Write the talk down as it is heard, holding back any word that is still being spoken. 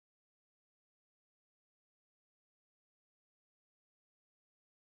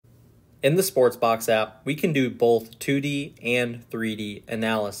In the Sportsbox app, we can do both 2D and 3D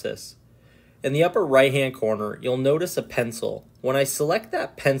analysis. In the upper right-hand corner, you'll notice a pencil. When I select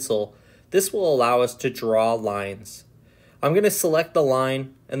that pencil, this will allow us to draw lines. I'm going to select the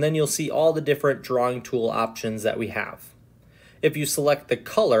line, and then you'll see all the different drawing tool options that we have. If you select the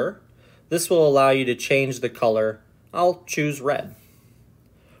color, this will allow you to change the color. I'll choose red.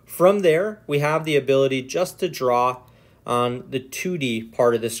 From there, we have the ability just to draw on the 2D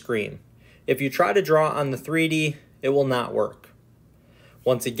part of the screen. If you try to draw on the 3D, it will not work.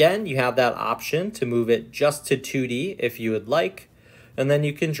 Once again, you have that option to move it just to 2D if you would like, and then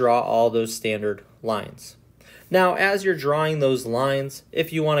you can draw all those standard lines. Now, as you're drawing those lines,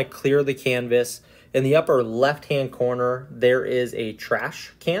 if you want to clear the canvas, in the upper left-hand corner, there is a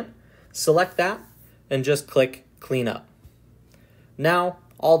trash can. Select that and just click Clean Up. Now,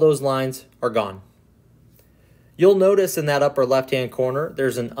 all those lines are gone. You'll notice in that upper left-hand corner,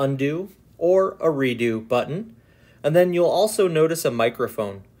 there's an undo or a redo button. And then you'll also notice a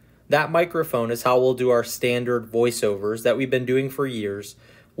microphone. That microphone is how we'll do our standard voiceovers that we've been doing for years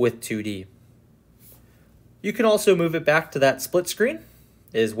with 2D. You can also move it back to that split screen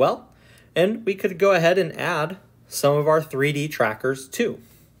as well. And we could go ahead and add some of our 3D trackers too.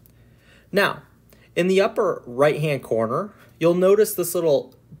 Now, in the upper right-hand corner, you'll notice this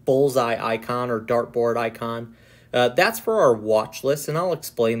little bullseye icon or dartboard icon. That's for our watch list, and I'll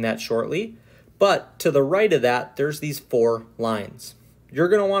explain that shortly. But to the right of that, there's these 4 lines. You're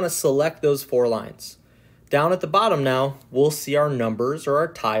going to want to select those 4 lines. Down at the bottom now, we'll see our numbers or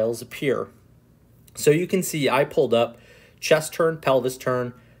our tiles appear. So you can see I pulled up chest turn,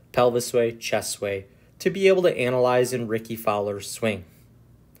 pelvis sway, chest sway to be able to analyze in Rickie Fowler's swing.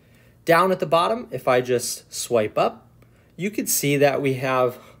 Down at the bottom, if I just swipe up, you can see that we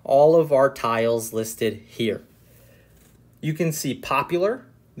have all of our tiles listed here. You can see popular.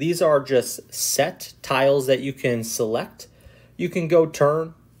 These are just set tiles that you can select. You can go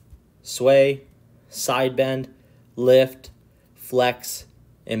turn, sway, side bend, lift, flex,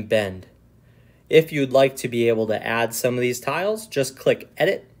 and bend. If you'd like to be able to add some of these tiles, just click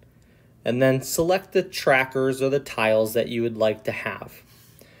Edit, and then select the trackers or the tiles that you would like to have.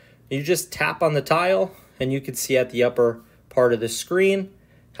 You just tap on the tile, and you can see at the upper part of the screen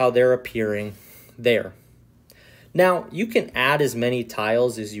how they're appearing there. Now, you can add as many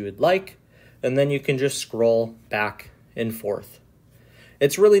tiles as you would like, and then you can just scroll back and forth.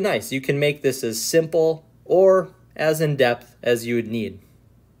 It's really nice. You can make this as simple or as in-depth as you would need.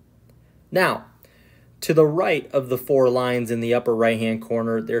 Now, to the right of the 4 lines in the upper right-hand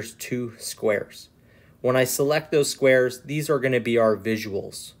corner, there's 2 squares. When I select those squares, these are going to be our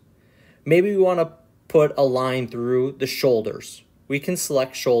visuals. Maybe we want to put a line through the shoulders. We can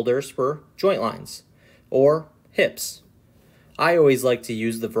select shoulders for joint lines or hips. I always like to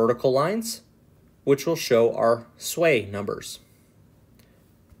use the vertical lines, which will show our sway numbers.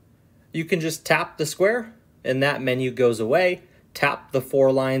 You can just tap the square and that menu goes away. Tap the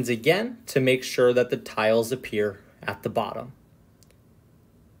 4 lines again to make sure that the tiles appear at the bottom.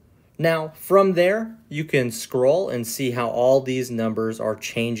 Now, from there, you can scroll and see how all these numbers are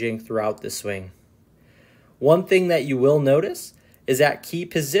changing throughout the swing. One thing that you will notice is at key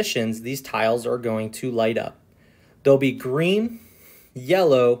positions, these tiles are going to light up. They'll be green,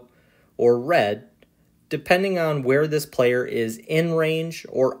 yellow, or red, depending on where this player is in range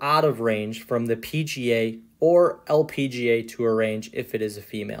or out of range from the PGA or LPGA Tour range if it is a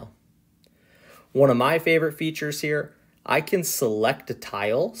female. One of my favorite features here, I can select a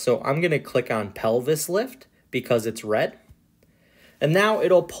tile. So I'm going to click on pelvis lift because it's red. And now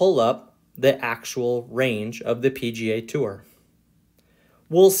it'll pull up the actual range of the PGA Tour.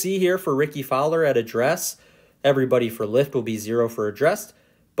 We'll see here for Rickie Fowler at address, everybody for lift will be 0 for address,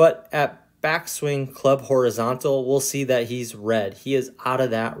 but at backswing club horizontal, we'll see that he's red. He is out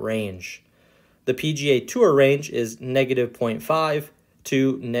of that range. The PGA Tour range is -0.5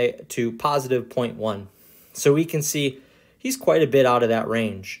 to positive 0.1. So we can see he's quite a bit out of that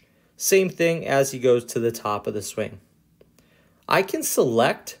range. Same thing as he goes to the top of the swing. I can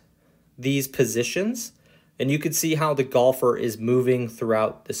select these positions, and you can see how the golfer is moving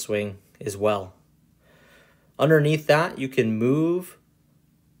throughout the swing as well. Underneath that, you can move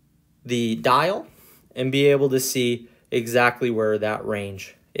the dial and be able to see exactly where that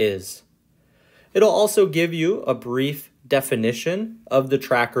range is. It'll also give you a brief definition of the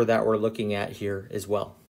tracker that we're looking at here as well.